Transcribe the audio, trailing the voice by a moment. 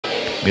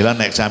Mila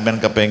nek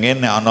sampean kepengin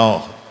nek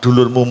ana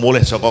dulurmu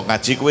mulih saka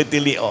kaji kowe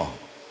tilika.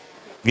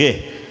 Nggih.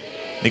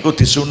 Niku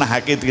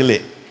disunahake tilik.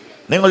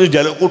 Ning aja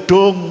njaluk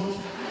kudung.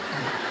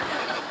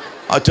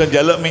 Aja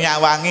njaluk minyak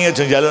wangi,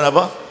 aja njaluk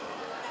apa?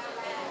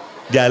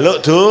 Njaluk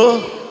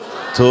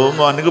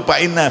donga niku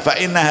fa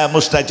innaha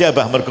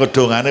mustajabah, mergo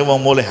dongane wong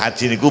mulih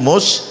haji niku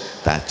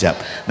mustajab.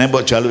 Nek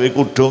mbok jaluki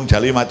kudung,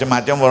 jaluki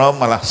macam-macam ora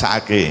malah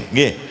sakake.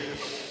 Nggih.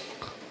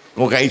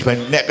 Kok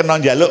nek kena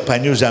njaluk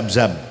banyu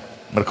Zam-zam.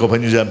 Mergo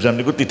banyu Zam-zam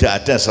niku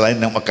tidak ada selain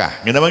nang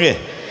Mekah. Ngene nggih.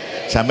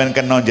 Sampeyan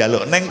kena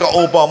njaluk. Ning kok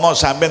upama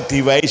sampeyan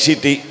diwahi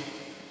sithik.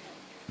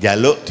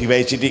 Njaluk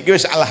diwahi sithik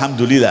wis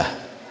alhamdulillah.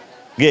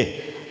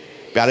 Nggih.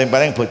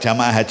 Paling-paling buat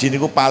jamaah haji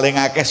niku paling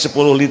akeh 10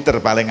 liter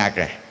paling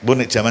akeh. Bu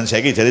nek jaman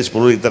saiki jadi 10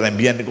 liter,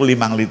 mbiyen niku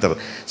 5 liter.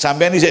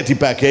 Sampeyan iki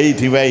dibagi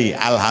diwahi.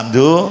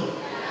 Alhamdulillah.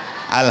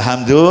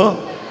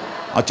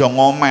 Aja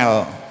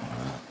ngomel.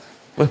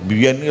 Wah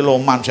biyen iki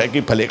loman saiki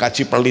balik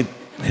kaji pelit.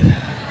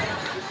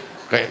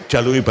 Kayak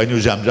jaluki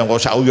banyu Zam-zam kok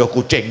sak uyah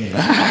kucing.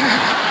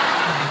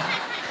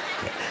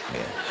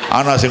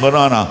 Ana sing ngono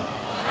ana.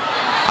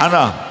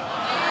 Ana.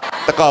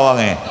 Teko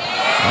wonge.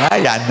 Ah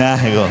ya nah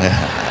iku.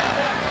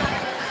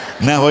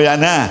 Nah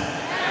hoyana.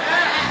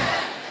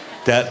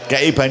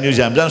 Kai banyu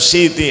Zam-zam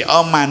siti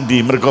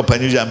mandi mergo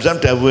banyu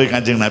Zam-zam dawuhe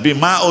Kanjeng Nabi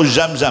ma'u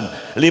Zam-zam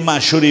 5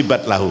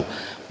 syuribat lahu.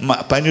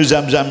 Banyu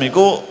Zam-zam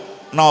iku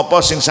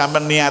napa sing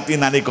sampean niati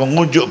nalika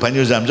ngunjuk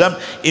banyu Zam-zam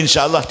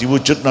insyaallah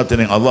diwujudna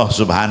dening Allah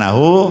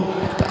Subhanahu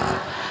wa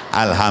taala.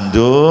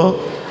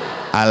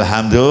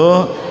 Alhamdulillah.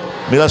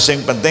 Mila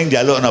sing penting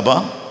njaluk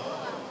napa?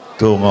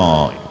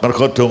 Donga.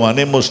 Mergo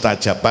dongane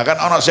mustajab. Bahkan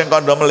ana sing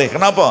kandha melih.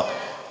 Kenapa?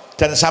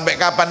 Dan sampai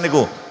kapan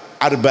niku?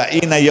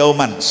 Arba'ina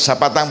yauman,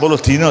 40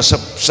 dina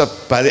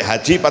sebalik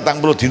haji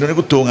 40 dina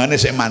niku dongane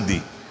sik mandi.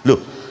 Lho,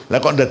 lah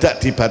kok dadak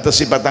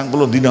dibatasi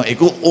 40 dina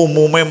iku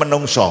umume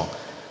menungso.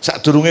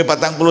 Sadurunge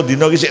 40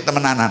 dina iki sik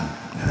temenanan.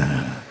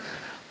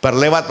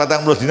 Berlewat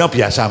 40 dina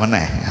biasa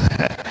meneh.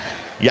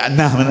 Ya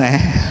nah meneh.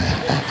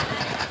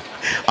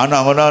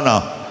 Ana ngono ana.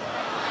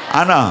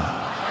 Ana.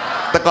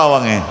 Teko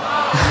wonge.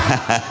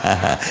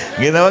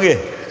 Ngene wae.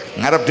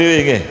 Ngarep dhewe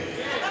nggih.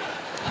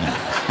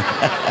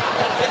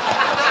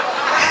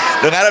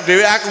 Lho ngarep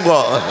dhewe aku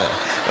kok.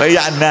 Oh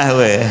ya nah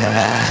kowe.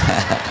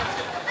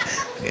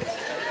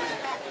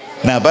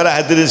 Nah, para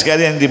hadirin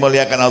sekalian yang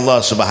dimuliakan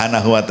Allah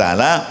Subhanahu wa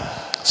taala,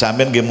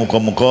 sampeyan nggih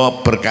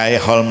muga-muga berkah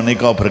hal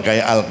menika, berkah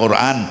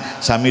Al-Qur'an,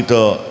 sami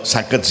to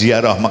saged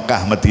ziarah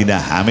Mekah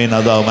Madinah. Amin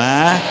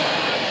Allahumma.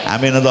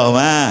 Amin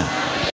Allahumma.